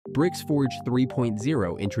Bricksforge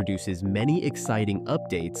 3.0 introduces many exciting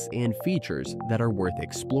updates and features that are worth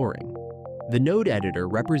exploring. The node editor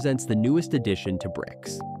represents the newest addition to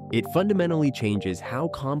Bricks. It fundamentally changes how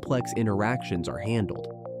complex interactions are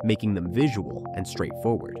handled, making them visual and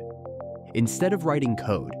straightforward. Instead of writing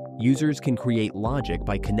code, users can create logic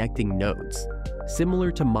by connecting nodes,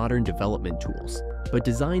 similar to modern development tools, but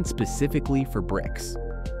designed specifically for Bricks.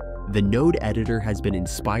 The node editor has been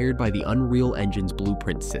inspired by the Unreal Engine's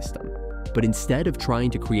blueprint system, but instead of trying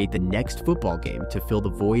to create the next football game to fill the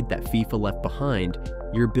void that FIFA left behind,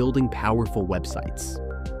 you're building powerful websites.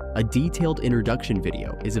 A detailed introduction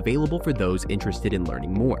video is available for those interested in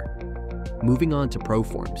learning more. Moving on to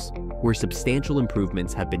Proforms, where substantial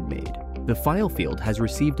improvements have been made. The file field has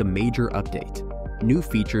received a major update. New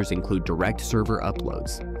features include direct server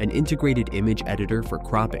uploads, an integrated image editor for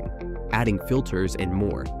cropping, adding filters and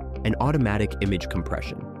more, and automatic image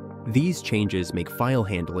compression. These changes make file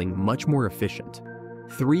handling much more efficient.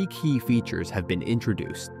 3 key features have been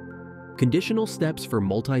introduced: conditional steps for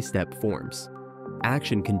multi-step forms,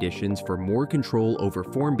 action conditions for more control over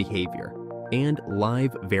form behavior, and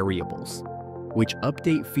live variables, which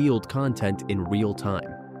update field content in real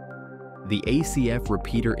time. The ACF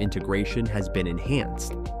repeater integration has been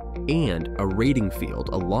enhanced, and a rating field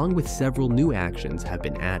along with several new actions have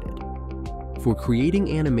been added. For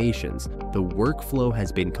creating animations, the workflow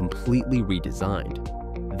has been completely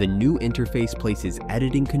redesigned. The new interface places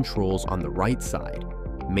editing controls on the right side,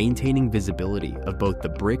 maintaining visibility of both the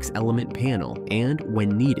Bricks element panel and, when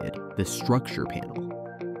needed, the structure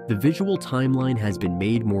panel. The visual timeline has been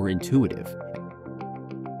made more intuitive,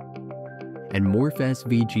 and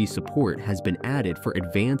MorphSVG support has been added for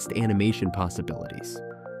advanced animation possibilities.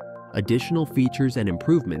 Additional features and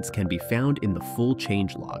improvements can be found in the full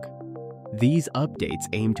changelog. These updates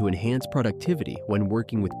aim to enhance productivity when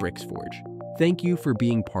working with Bricksforge. Thank you for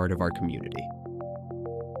being part of our community.